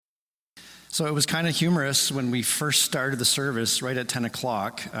So it was kind of humorous when we first started the service right at 10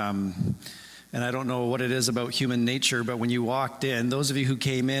 o'clock. And I don't know what it is about human nature, but when you walked in, those of you who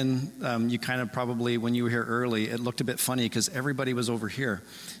came in, you kind of probably, when you were here early, it looked a bit funny because everybody was over here.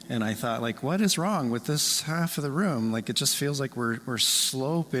 And I thought, like, what is wrong with this half of the room? Like, it just feels like we're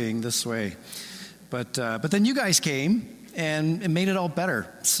sloping this way. But then you guys came, and it made it all better.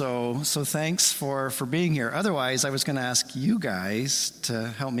 So thanks for being here. Otherwise, I was going to ask you guys to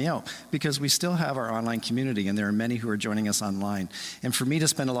help me out because we still have our online community, and there are many who are joining us online. And for me to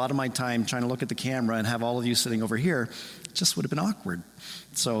spend a lot of my time trying to look at the camera and have all of you sitting over here just would have been awkward.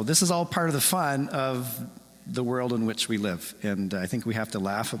 So this is all part of the fun of the world in which we live. And I think we have to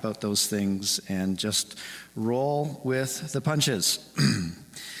laugh about those things and just roll with the punches.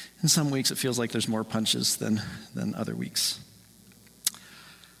 In some weeks, it feels like there's more punches than other weeks.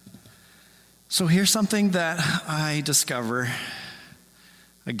 So here's something that I discover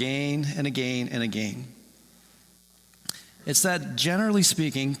again and again and again. It's that, generally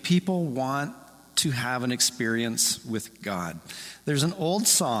speaking, people want to have an experience with God. There's an old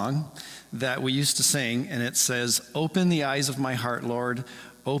song that we used to sing, and it says, "Open the eyes of my heart, Lord,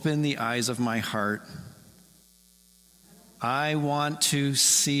 open the eyes of my heart. I want to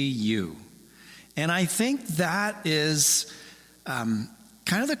see you." And I think that is kind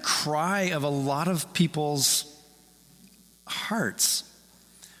of the cry of a lot of people's hearts.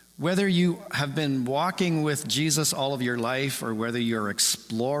 Whether you have been walking with Jesus all of your life, or whether you're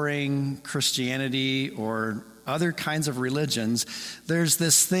exploring Christianity or other kinds of religions, there's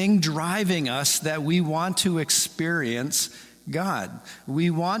this thing driving us that we want to experience God. We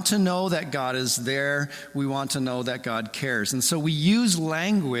want to know that God is there. We want to know that God cares. And so we use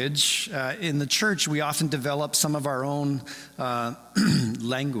language. In the church, we often develop some of our own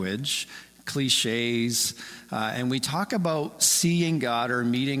language, cliches, and we talk about seeing God or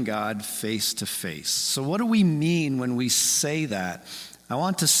meeting God face to face. So what do we mean when we say that? I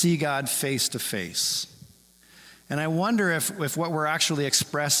want to see God face to face. And I wonder if what we're actually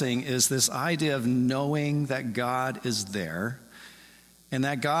expressing is this idea of knowing that God is there and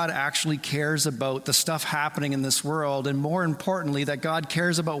that God actually cares about the stuff happening in this world, and more importantly, that God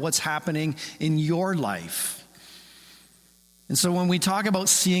cares about what's happening in your life. And so when we talk about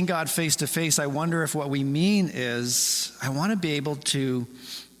seeing God face to face, I wonder if what we mean is, I want to be able to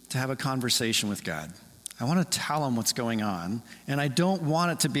have a conversation with God. I want to tell him what's going on, and I don't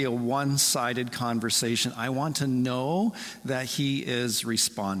want it to be a one-sided conversation. I want to know that he is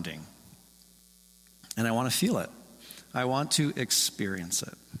responding, and I want to feel it. I want to experience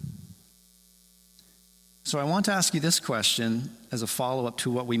it. So I want to ask you this question as a follow-up to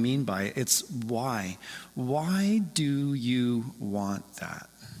what we mean by it. It's why? Why do you want that?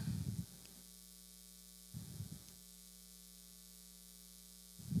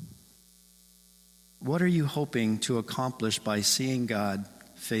 What are you hoping to accomplish by seeing God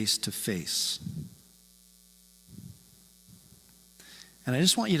face to face? And I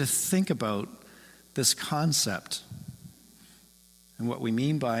just want you to think about this concept and what we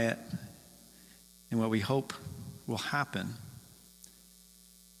mean by it and what we hope will happen.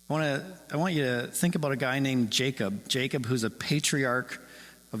 I want you to think about a guy named Jacob, who's a patriarch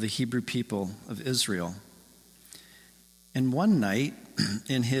of the Hebrew people of Israel. And one night,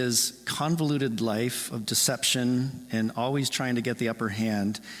 in his convoluted life of deception and always trying to get the upper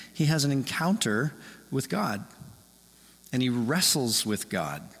hand, he has an encounter with God, and he wrestles with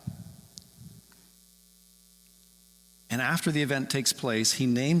God. And after the event takes place, he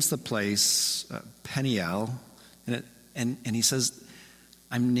names the place Peniel, and he says,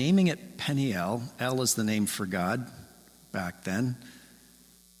 "I'm naming it Peniel." El is the name for God back then,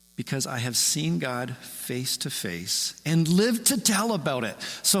 because I have seen God face to face and lived to tell about it.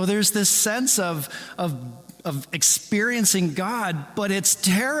 So there's this sense of experiencing God, but it's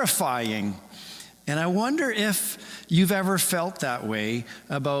terrifying. And I wonder if you've ever felt that way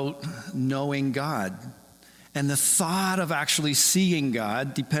about knowing God. And the thought of actually seeing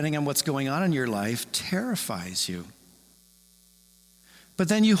God, depending on what's going on in your life, terrifies you. But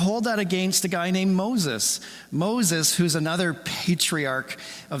then you hold that against a guy named Moses. Moses, who's another patriarch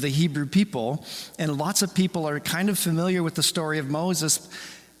of the Hebrew people, and lots of people are kind of familiar with the story of Moses.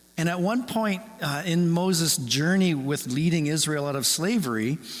 And at one point in Moses' journey with leading Israel out of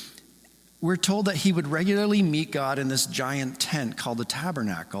slavery, we're told that he would regularly meet God in this giant tent called the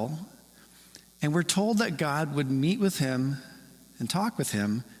tabernacle. And we're told that God would meet with him and talk with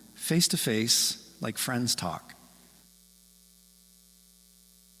him face to face like friends talk.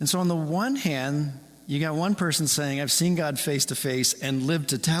 And so on the one hand, you got one person saying, "I've seen God face to face and lived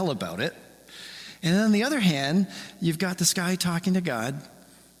to tell about it." And then on the other hand, you've got this guy talking to God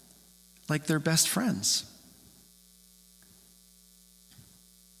like they're best friends.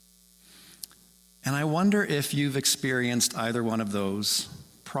 And I wonder if you've experienced either one of those,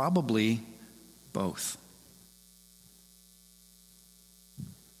 probably both.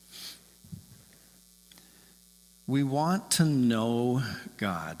 We want to know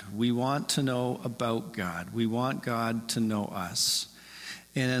God. We want to know about God. We want God to know us.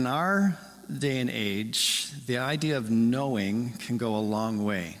 And in our day and age, the idea of knowing can go a long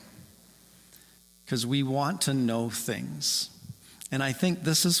way, because we want to know things. And I think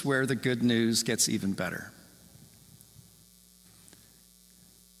this is where the good news gets even better.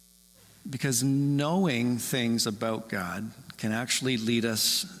 Because knowing things about God can actually lead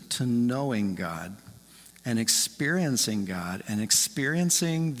us to knowing God and experiencing God and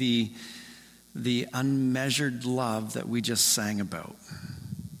experiencing the unmeasured love that we just sang about.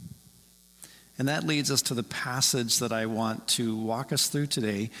 And that leads us to the passage that I want to walk us through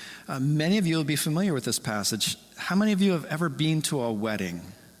today. Many of you will be familiar with this passage. How many of you have ever been to a wedding?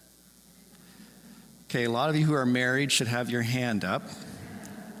 Okay, a lot of you who are married should have your hand up.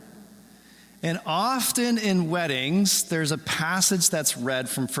 And often in weddings, there's a passage that's read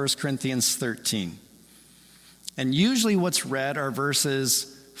from 1 Corinthians 13. And usually what's read are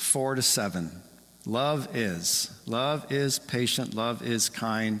verses 4 to 7. Love is patient, love is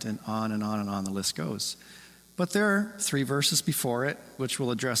kind, and on and on and on the list goes. But there are 3 verses before it, which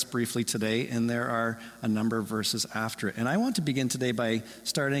we'll address briefly today, and there are a number of verses after it. And I want to begin today by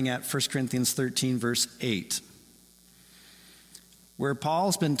starting at 1 Corinthians 13, verse 8, where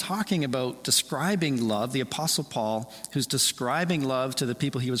Paul's been talking about describing love, the Apostle Paul, who's describing love to the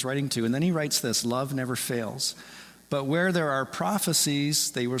people he was writing to. And then he writes this: love never fails. But where there are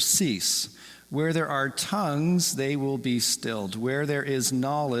prophecies, they will cease. Where there are tongues, they will be stilled. Where there is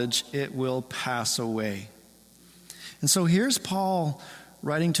knowledge, it will pass away. And so here's Paul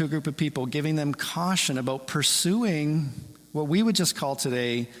writing to a group of people, giving them caution about pursuing what we would just call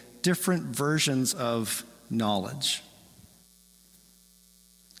today different versions of knowledge.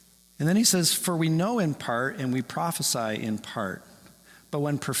 And then he says, for we know in part and we prophesy in part. But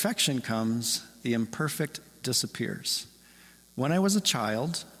when perfection comes, the imperfect disappears. When I was a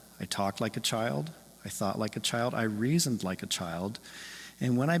child, I talked like a child, I thought like a child, I reasoned like a child.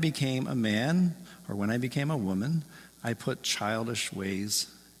 And when I became a man, or when I became a woman, I put childish ways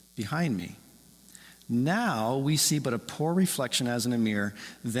behind me. Now we see but a poor reflection as in a mirror,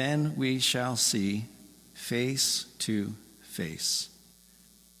 then we shall see face to face.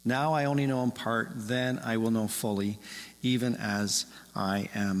 Now I only know in part, then I will know fully, even as I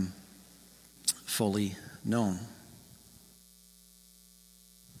am fully known.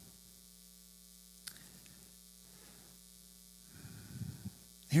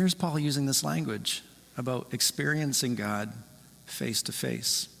 Here's Paul using this language about experiencing God face to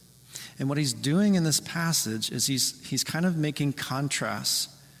face. And what he's doing in this passage is he's kind of making contrasts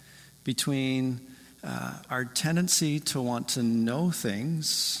between our tendency to want to know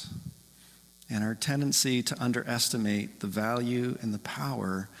things and our tendency to underestimate the value and the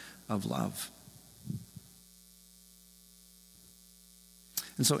power of love.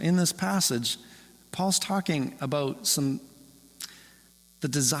 And so in this passage, Paul's talking about the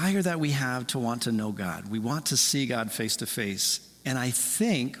desire that we have to want to know God. We want to see God face to face. And I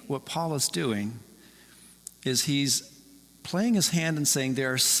think what Paul is doing is he's playing his hand and saying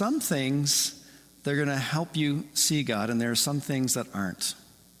there are some things that are going to help you see God, and there are some things that aren't.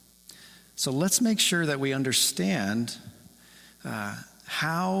 So let's make sure that we understand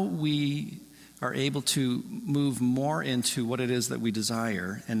how we are able to move more into what it is that we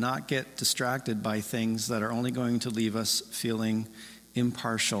desire and not get distracted by things that are only going to leave us feeling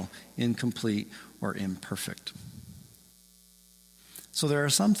impartial, incomplete, or imperfect. So there are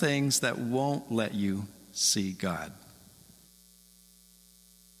some things that won't let you see God.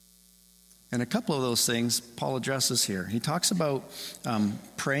 And a couple of those things Paul addresses here. He talks about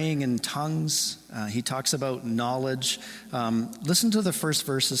praying in tongues. He talks about knowledge. Listen to the first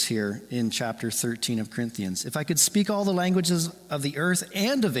verses here in chapter 13 of Corinthians. If I could speak all the languages of the earth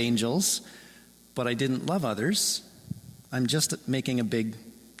and of angels, but I didn't love others, I'm just making a big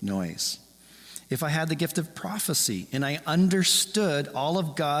noise. If I had the gift of prophecy and I understood all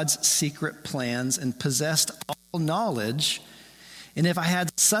of God's secret plans and possessed all knowledge, and if I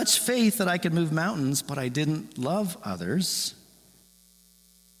had such faith that I could move mountains, but I didn't love others,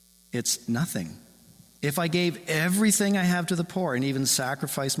 it's nothing. If I gave everything I have to the poor and even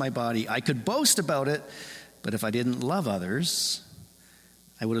sacrificed my body, I could boast about it, but if I didn't love others,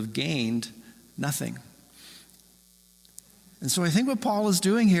 I would have gained nothing. And so I think what Paul is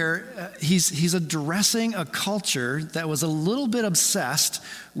doing here, he's addressing a culture that was a little bit obsessed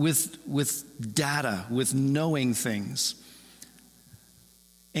with data, with knowing things,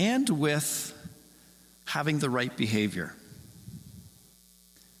 and with having the right behavior.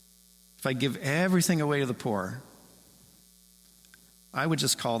 If I give everything away to the poor, I would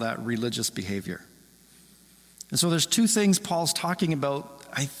just call that religious behavior. And so there's two things Paul's talking about,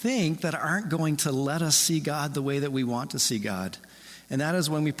 I think, that aren't going to let us see God the way that we want to see God. And that is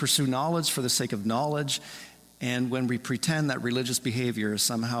when we pursue knowledge for the sake of knowledge, and when we pretend that religious behavior is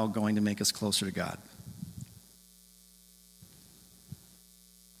somehow going to make us closer to God.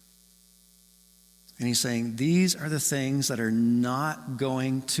 And he's saying these are the things that are not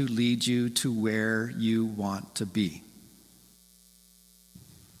going to lead you to where you want to be.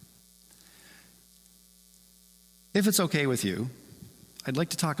 If it's okay with you, I'd like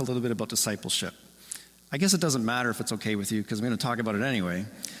to talk a little bit about discipleship. I guess it doesn't matter if it's okay with you because I'm going to talk about it anyway.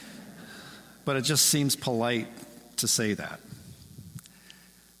 But it just seems polite to say that.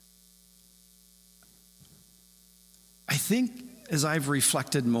 I think as I've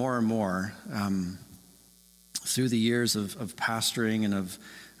reflected more and more through the years of pastoring and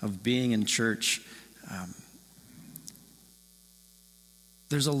of being in church,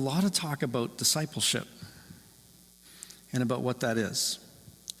 there's a lot of talk about discipleship and about what that is.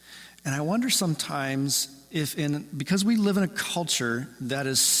 And I wonder sometimes because we live in a culture that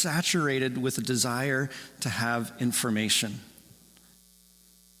is saturated with a desire to have information.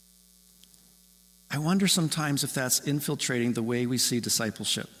 I wonder sometimes if that's infiltrating the way we see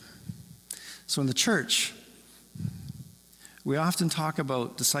discipleship. So in the church, we often talk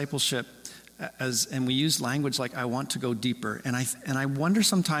about discipleship and we use language like, I want to go deeper. And I wonder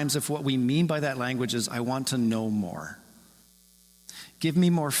sometimes if what we mean by that language is, I want to know more. Give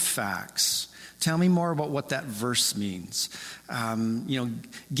me more facts. Tell me more about what that verse means.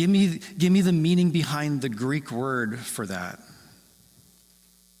 Give me the meaning behind the Greek word for that.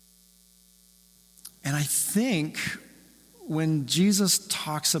 And I think when Jesus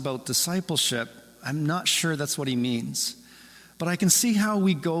talks about discipleship, I'm not sure that's what he means. But I can see how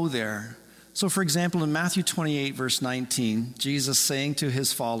we go there. So, for example, in Matthew 28, verse 19, Jesus saying to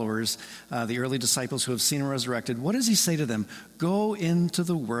his followers, the early disciples who have seen him resurrected, what does he say to them? Go into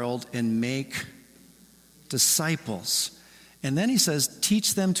the world and make disciples. And then he says,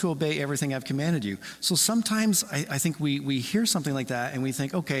 teach them to obey everything I've commanded you. So sometimes I think we hear something like that and we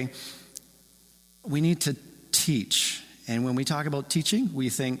think, okay, we need to teach. And when we talk about teaching, we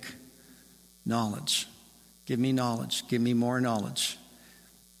think knowledge. Give me knowledge. Give me more knowledge.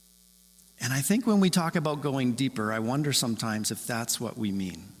 And I think when we talk about going deeper, I wonder sometimes if that's what we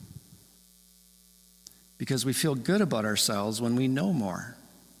mean. Because we feel good about ourselves when we know more.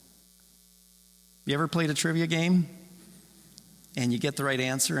 You ever played a trivia game? And you get the right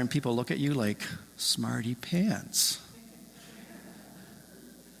answer and people look at you like, smarty pants.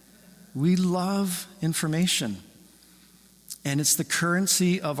 We love information. And it's the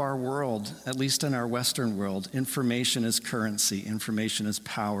currency of our world, at least in our Western world. Information is currency. Information is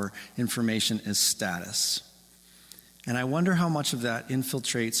power. Information is status. And I wonder how much of that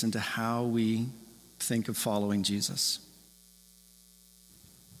infiltrates into how we think of following Jesus.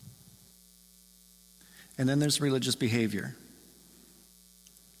 And then there's religious behavior.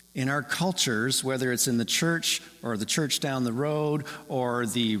 In our cultures, whether it's in the church or the church down the road or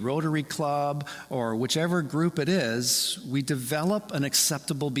the Rotary Club or whichever group it is, we develop an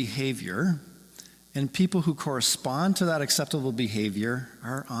acceptable behavior, and people who correspond to that acceptable behavior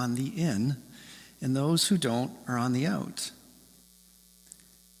are on the in, and those who don't are on the out.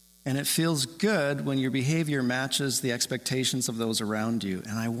 And it feels good when your behavior matches the expectations of those around you.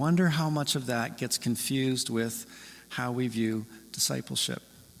 And I wonder how much of that gets confused with how we view discipleship.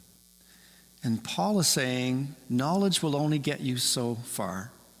 And Paul is saying, knowledge will only get you so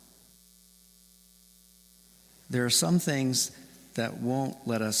far. There are some things that won't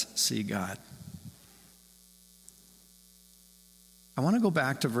let us see God. I want to go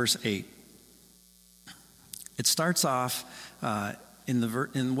back to verse 8. It starts off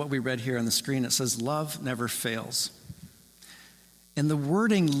in what we read here on the screen. It says, love never fails. And the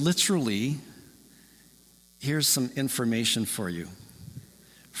wording literally, here's some information for you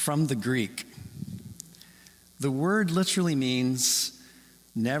from the Greek. The word literally means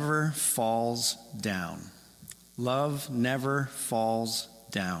never falls down. Love never falls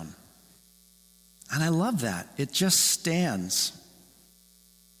down. And I love that. It just stands.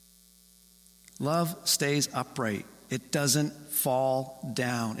 Love stays upright. It doesn't fall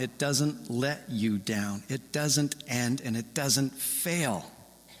down. It doesn't let you down. It doesn't end and it doesn't fail.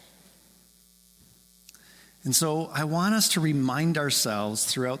 And so I want us to remind ourselves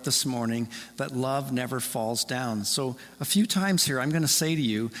throughout this morning that love never falls down. So a few times here, I'm going to say to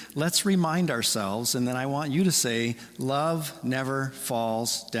you, let's remind ourselves, and then I want you to say, love never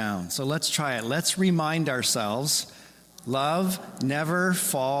falls down. So let's try it. Let's remind ourselves, love never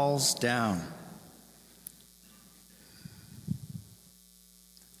falls down.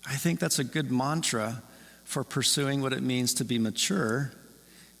 I think that's a good mantra for pursuing what it means to be mature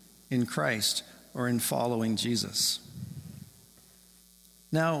in Christ or in following Jesus.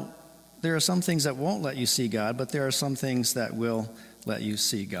 Now, there are some things that won't let you see God, but there are some things that will let you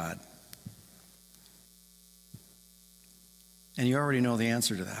see God. And you already know the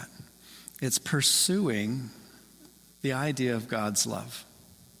answer to that. It's pursuing the idea of God's love.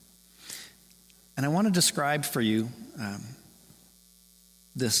 And I want to describe for you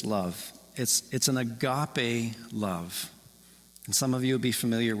this love. It's an agape love. And some of you will be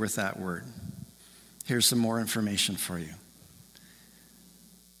familiar with that word. Here's some more information for you.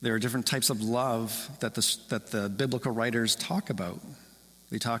 There are different types of love that the biblical writers talk about.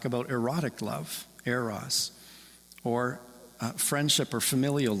 They talk about erotic love, eros, or friendship or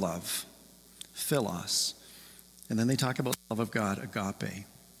familial love, philos. And then they talk about the love of God, agape.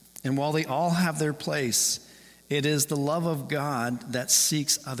 And while they all have their place, it is the love of God that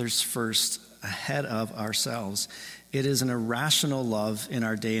seeks others first ahead of ourselves. It is an irrational love in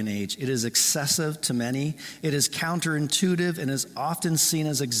our day and age. It is excessive to many. It is counterintuitive and is often seen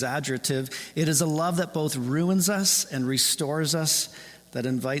as exaggerative. It is a love that both ruins us and restores us, that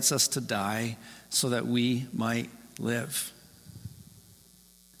invites us to die so that we might live.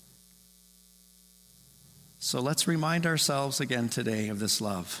 So let's remind ourselves again today of this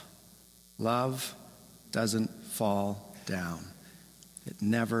love. Love doesn't fall down. It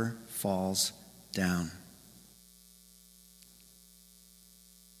never falls down.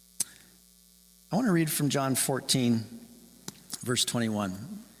 I want to read from John 14, verse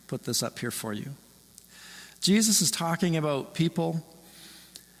 21. Put this up here for you. Jesus is talking about people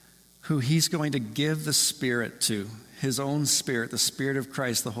who he's going to give the Spirit to, his own Spirit, the Spirit of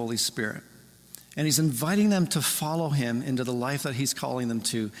Christ, the Holy Spirit. And he's inviting them to follow him into the life that he's calling them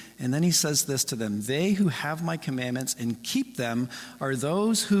to. And then he says this to them: they who have my commandments and keep them are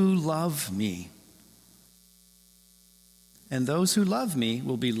those who love me. And those who love me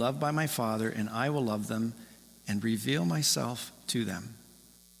will be loved by my Father, and I will love them and reveal myself to them.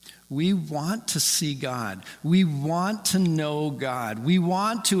 We want to see God. We want to know God. We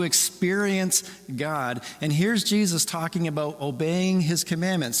want to experience God. And here's Jesus talking about obeying his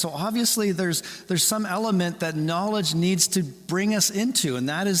commandments. So obviously there's some element that knowledge needs to bring us into, and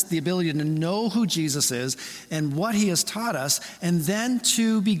that is the ability to know who Jesus is and what he has taught us, and then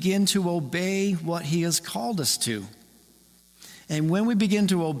to begin to obey what he has called us to. And when we begin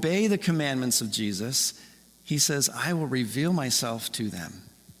to obey the commandments of Jesus, he says, I will reveal myself to them.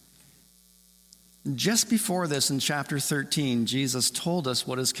 Just before this, in chapter 13, Jesus told us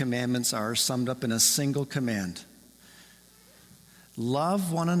what his commandments are, summed up in a single command.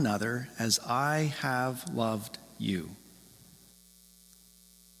 Love one another as I have loved you.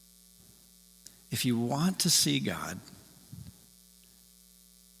 If you want to see God,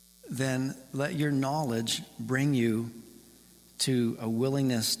 then let your knowledge bring you to a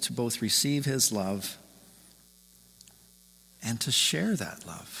willingness to both receive his love and to share that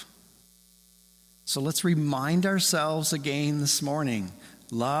love. So let's remind ourselves again this morning,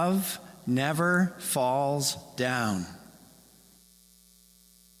 love never falls down.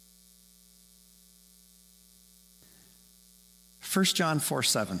 First John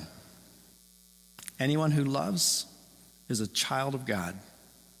 4:7. Anyone who loves is a child of God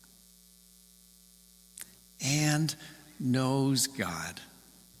and knows God.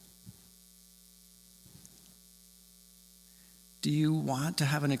 Do you want to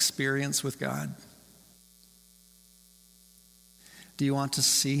have an experience with God? Do you want to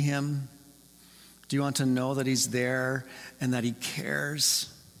see him? Do you want to know that he's there and that he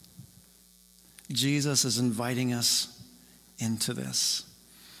cares? Jesus is inviting us into this.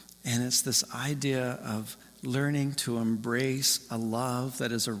 And it's this idea of learning to embrace a love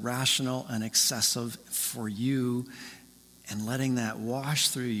that is irrational and excessive for you, and letting that wash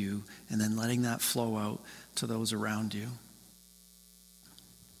through you, and then letting that flow out to those around you.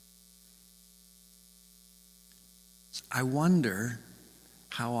 I wonder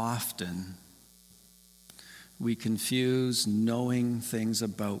how often we confuse knowing things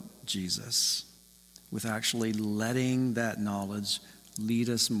about Jesus with actually letting that knowledge lead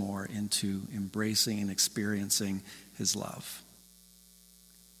us more into embracing and experiencing his love.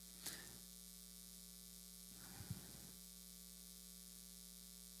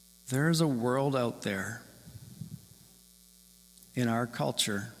 There is a world out there in our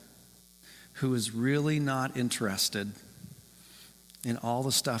culture who is really not interested in all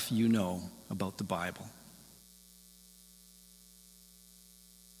the stuff you know about the Bible.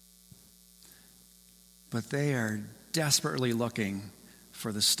 But they are desperately looking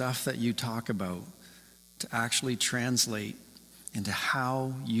for the stuff that you talk about to actually translate into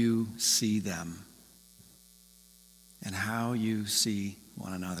how you see them and how you see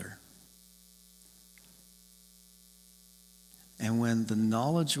one another. And when the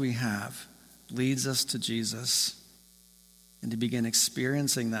knowledge we have leads us to Jesus and to begin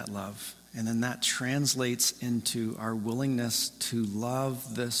experiencing that love, and then that translates into our willingness to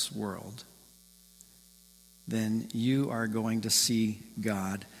love this world, then you are going to see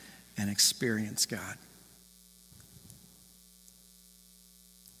God and experience God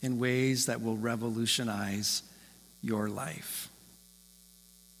in ways that will revolutionize your life.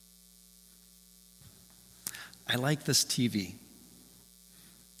 I like this TV.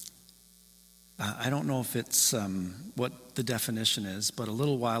 I don't know if it's what the definition is, but a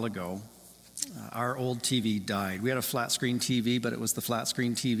little while ago, our old TV died. We had a flat screen TV, but it was the flat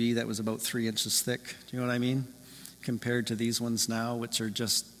screen TV that was about 3 inches thick. Do you know what I mean? Compared to these ones now, which are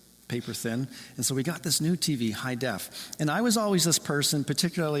just paper thin. And so we got this new TV, high def. And I was always this person,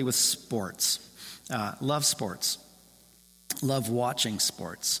 particularly with sports. Love sports. Love watching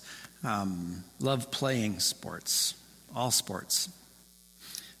sports. Love playing sports. All sports.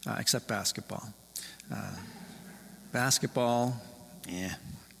 Except basketball. Basketball, yeah.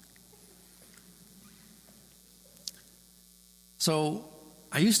 So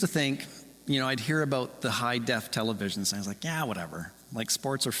I used to think, I'd hear about the high-def televisions, and I was like, yeah, whatever. Like,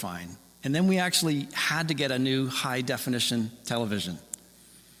 sports are fine. And then we actually had to get a new high-definition television.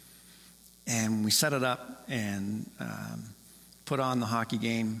 And we set it up and put on the hockey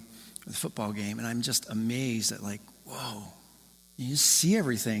game, the football game, and I'm just amazed at, like, whoa. You see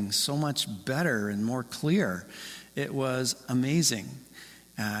everything so much better and more clear. It was amazing.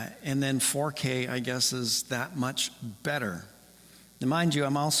 And then 4K, I guess, is that much better. Now, mind you,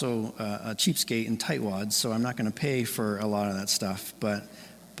 I'm also a cheapskate in tightwads, so I'm not going to pay for a lot of that stuff. But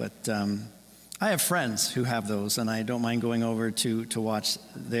I have friends who have those, and I don't mind going over to watch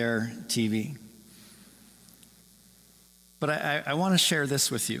their TV. But I want to share this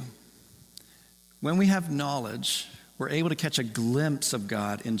with you. When we have knowledge, we're able to catch a glimpse of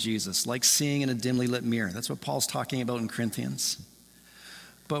God in Jesus, like seeing in a dimly lit mirror. That's what Paul's talking about in Corinthians.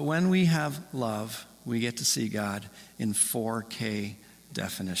 But when we have love, we get to see God in 4K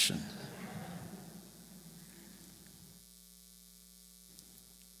definition.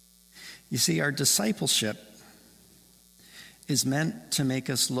 You see, our discipleship is meant to make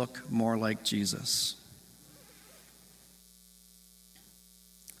us look more like Jesus.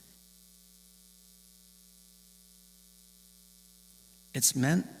 It's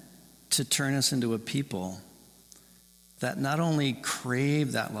meant to turn us into a people that not only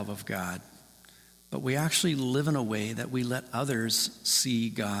crave that love of God, but we actually live in a way that we let others see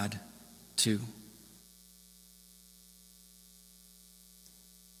God too.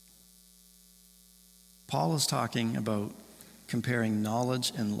 Paul is talking about comparing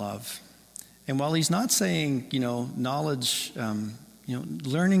knowledge and love. And while he's not saying, knowledge,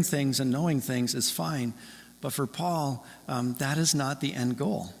 learning things and knowing things is fine, but for Paul, that is not the end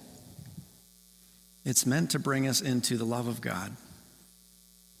goal. It's meant to bring us into the love of God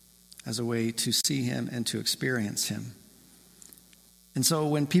as a way to see him and to experience him. And so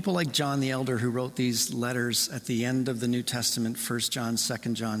when people like John the Elder, who wrote these letters at the end of the New Testament, 1 John,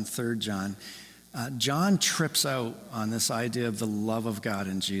 2 John, 3 John, John trips out on this idea of the love of God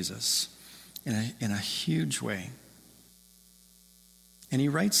in Jesus in a huge way. And he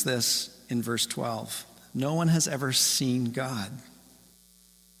writes this in verse 12. No one has ever seen God.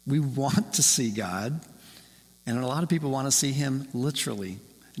 We want to see God, and a lot of people want to see him literally.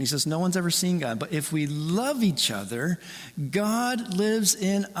 And he says, no one's ever seen God, but if we love each other, God lives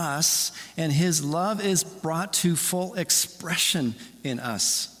in us, and his love is brought to full expression in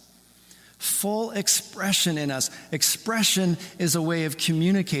us. Full expression in us. Expression is a way of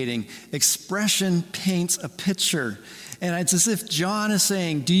communicating. Expression paints a picture. And it's as if John is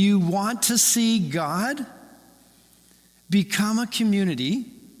saying, do you want to see God? Become a community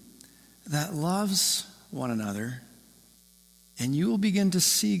that loves one another, and you will begin to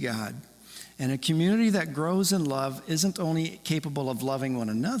see God. And a community that grows in love isn't only capable of loving one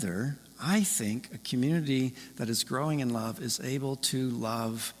another. I think a community that is growing in love is able to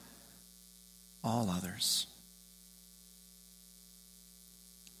love all others.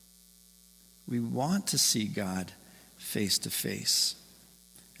 We want to see God face to face.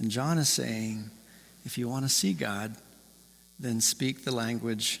 And John is saying, if you want to see God, then speak the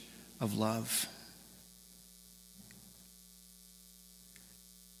language of love.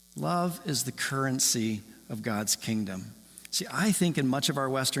 Love is the currency of God's kingdom. See, I think in much of our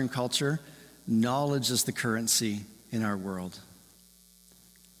Western culture, knowledge is the currency in our world.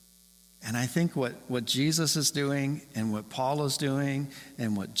 And I think what Jesus is doing and what Paul is doing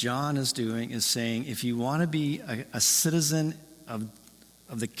and what John is doing is saying, if you want to be a citizen of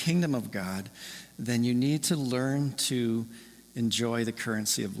the kingdom of God, then you need to learn to enjoy the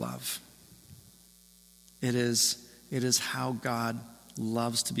currency of love. It is how God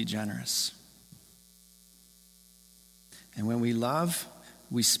loves to be generous. And when we love,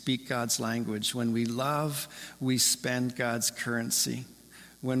 we speak God's language. When we love, we spend God's currency.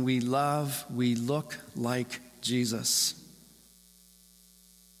 When we love, we look like Jesus.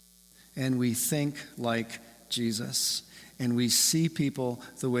 And we think like Jesus. And we see people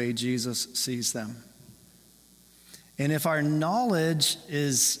the way Jesus sees them. And if our knowledge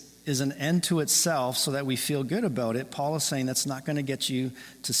is an end to itself so that we feel good about it, Paul is saying that's not going to get you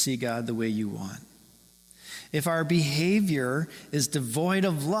to see God the way you want. If our behavior is devoid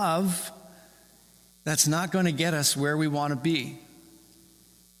of love, that's not going to get us where we want to be.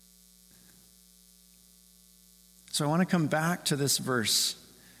 So I want to come back to this verse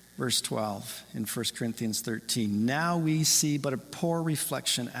 12 in 1 Corinthians 13. Now we see but a poor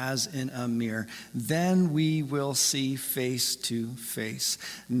reflection as in a mirror. Then we will see face to face.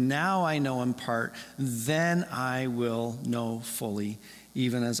 Now I know in part, then I will know fully,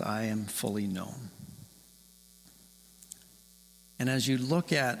 even as I am fully known. And as you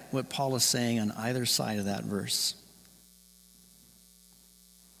look at what Paul is saying on either side of that verse,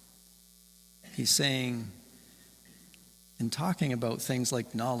 he's saying, in talking about things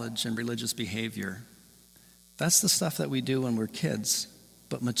like knowledge and religious behavior, that's the stuff that we do when we're kids.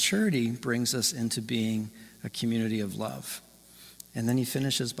 But maturity brings us into being a community of love. And then he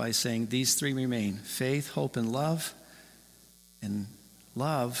finishes by saying, these three remain: faith, hope, and love. And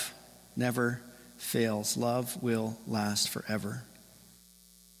love never fails. Love will last forever.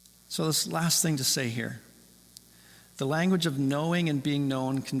 So this last thing to say here. The language of knowing and being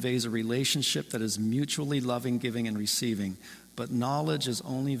known conveys a relationship that is mutually loving, giving, and receiving. But knowledge is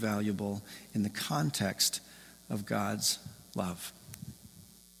only valuable in the context of God's love.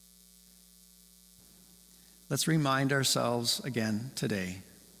 Let's remind ourselves again today.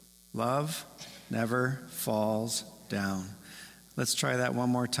 Love never falls down. Let's try that one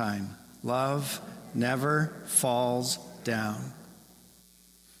more time. Love never falls down.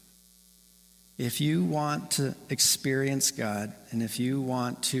 If you want to experience God and if you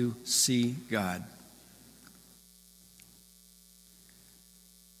want to see God,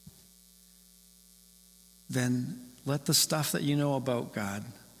 then let the stuff that you know about God,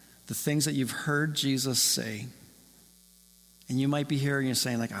 the things that you've heard Jesus say, and you might be hearing you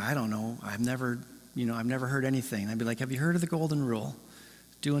saying like, I don't know, I've never heard anything. I'd be like, have you heard of the golden rule?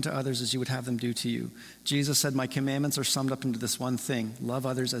 Do unto others as you would have them do to you. Jesus said, my commandments are summed up into this one thing: love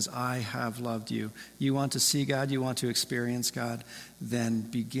others as I have loved you. You want to see God, you want to experience God, then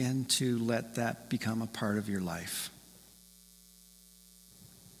begin to let that become a part of your life.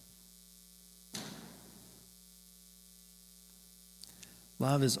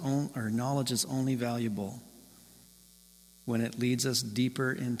 Knowledge is only valuable when it leads us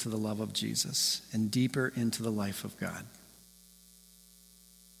deeper into the love of Jesus and deeper into the life of God.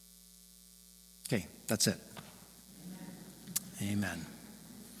 Okay, that's it. Amen.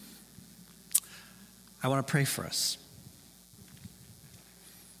 I want to pray for us.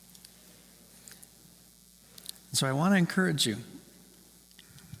 So I want to encourage you.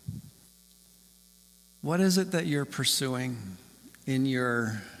 What is it that you're pursuing in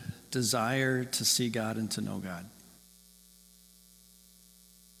your desire to see God and to know God?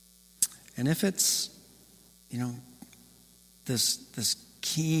 And if it's, this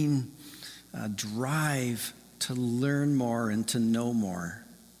keen drive to learn more and to know more,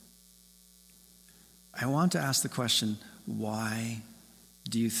 I want to ask the question, why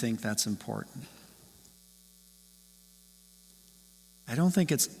do you think that's important? I don't think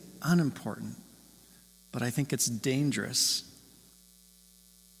it's unimportant, but I think it's dangerous,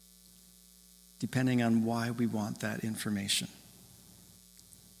 depending on why we want that information.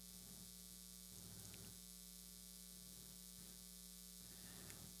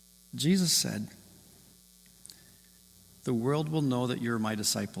 Jesus said, the world will know that you're my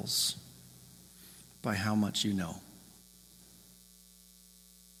disciples by how much you know.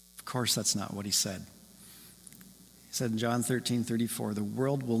 Of course, that's not what he said. He said in John 13:34, the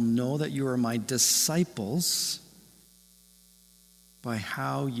world will know that you are my disciples by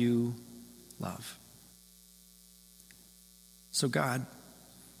how you love. So God,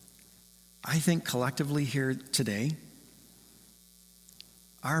 I think collectively here today,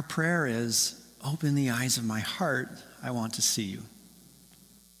 our prayer is, open the eyes of my heart. I want to see you.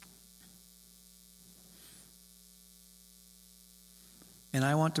 And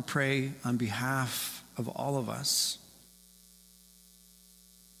I want to pray on behalf of all of us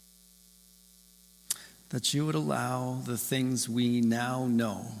that you would allow the things we now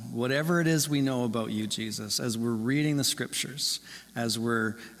know, whatever it is we know about you, Jesus, as we're reading the scriptures, as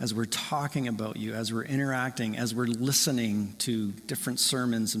we're talking about you, as we're interacting, as we're listening to different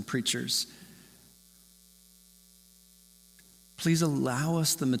sermons and preachers. Please allow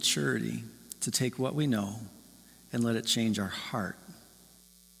us the maturity to take what we know and let it change our heart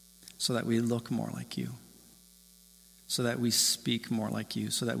so that we look more like you, so that we speak more like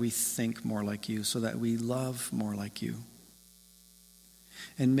you, so that we think more like you, so that we love more like you.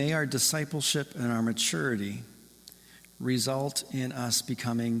 And may our discipleship and our maturity result in us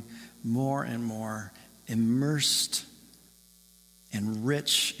becoming more and more immersed and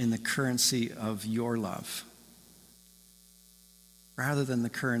rich in the currency of your love, rather than the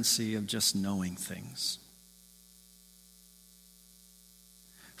currency of just knowing things.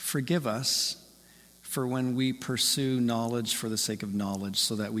 Forgive us for when we pursue knowledge for the sake of knowledge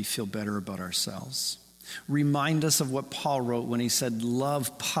so that we feel better about ourselves. Remind us of what Paul wrote when he said, knowledge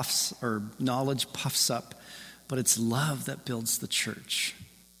puffs up, but it's love that builds the church.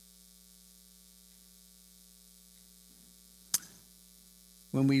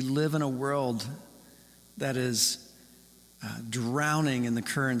 When we live in a world that is drowning in the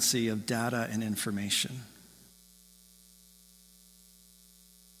currency of data and information,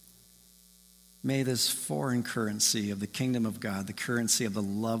 may this foreign currency of the kingdom of God, the currency of the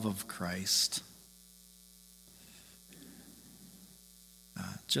love of Christ,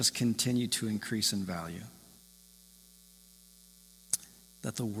 just continue to increase in value.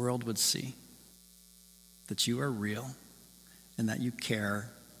 That the world would see that you are real and that you care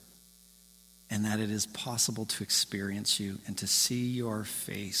and that it is possible to experience you and to see your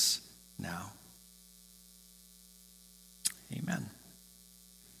face now.